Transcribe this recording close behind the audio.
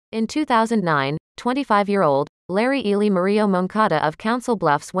In 2009, 25-year-old Ely Murillo Moncada of Council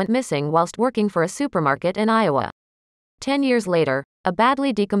Bluffs went missing whilst working for a supermarket in Iowa. 10 years later, a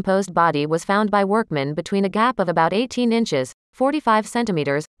badly decomposed body was found by workmen between a gap of about 18 inches, 45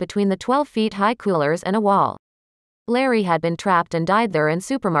 centimeters, between the 12-feet-high coolers and a wall. Larry had been trapped and died there, and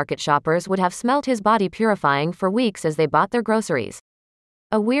supermarket shoppers would have smelt his body purifying for weeks as they bought their groceries.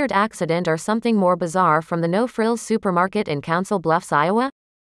 A weird accident or something more bizarre from the No Frills supermarket in Council Bluffs, Iowa?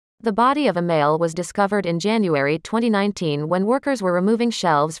 The body of a male was discovered in January 2019 when workers were removing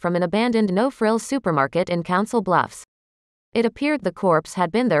shelves from an abandoned No Frills supermarket in Council Bluffs. It appeared the corpse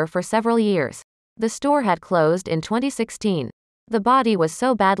had been there for several years. The store had closed in 2016. The body was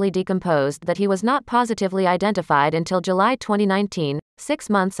so badly decomposed that he was not positively identified until July 2019, 6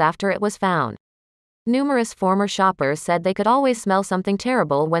 months after it was found. Numerous former shoppers said they could always smell something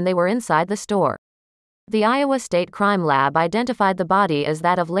terrible when they were inside the store. The Iowa State Crime Lab identified the body as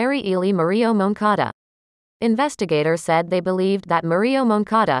that of Ely Murillo Moncada. Investigators said they believed that Murillo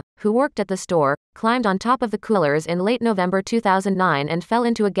Moncada, who worked at the store, climbed on top of the coolers in late November 2009 and fell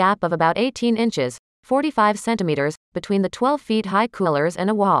into a gap of about 18 inches, 45 centimeters, between the 12-feet-high coolers and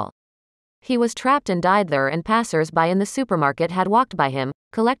a wall. He was trapped and died there, and passers-by in the supermarket had walked by him,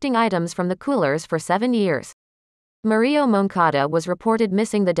 collecting items from the coolers for 7 years. Murillo Moncada was reported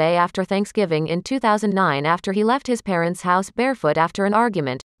missing the day after Thanksgiving in 2009 after he left his parents' house barefoot after an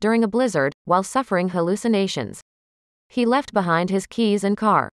argument, during a blizzard, while suffering hallucinations. He left behind his keys and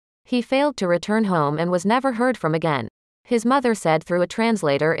car. He failed to return home and was never heard from again. His mother said through a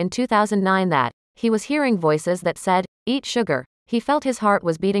translator in 2009 that he was hearing voices that said, "Eat sugar." He felt his heart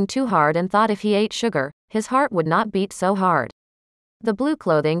was beating too hard and thought if he ate sugar, his heart would not beat so hard. The blue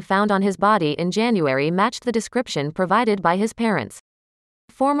clothing found on his body in January matched the description provided by his parents.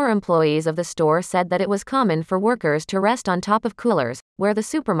 Former employees of the store said that it was common for workers to rest on top of coolers, where the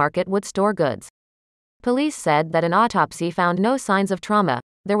supermarket would store goods. Police said that an autopsy found no signs of trauma,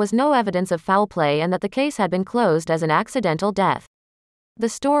 there was no evidence of foul play, and that the case had been closed as an accidental death. The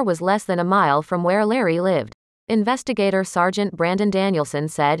store was less than a mile from where Larry lived. Investigator Sergeant Brandon Danielson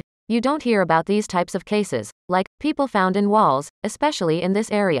said, "You don't hear about these types of cases, like people found in walls, especially in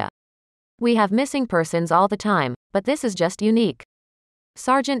this area. We have missing persons all the time, but this is just unique."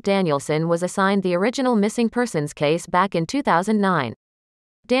 Sergeant Danielson was assigned the original missing persons case back in 2009.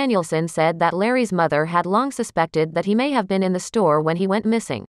 Danielson said that Larry's mother had long suspected that he may have been in the store when he went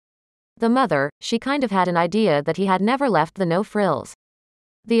missing. The mother, she kind of had an idea that he had never left the No Frills.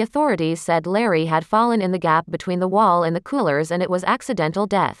 The authorities said Larry had fallen in the gap between the wall and the coolers and it was accidental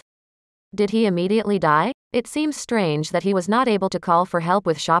death. Did he immediately die? It seems strange that he was not able to call for help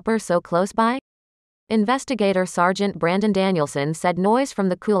with shoppers so close by. Investigator Sergeant Brandon Danielson said noise from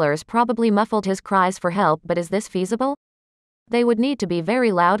the coolers probably muffled his cries for help, but is this feasible? They would need to be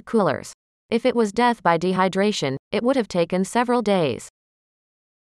very loud coolers. If it was death by dehydration, it would have taken several days.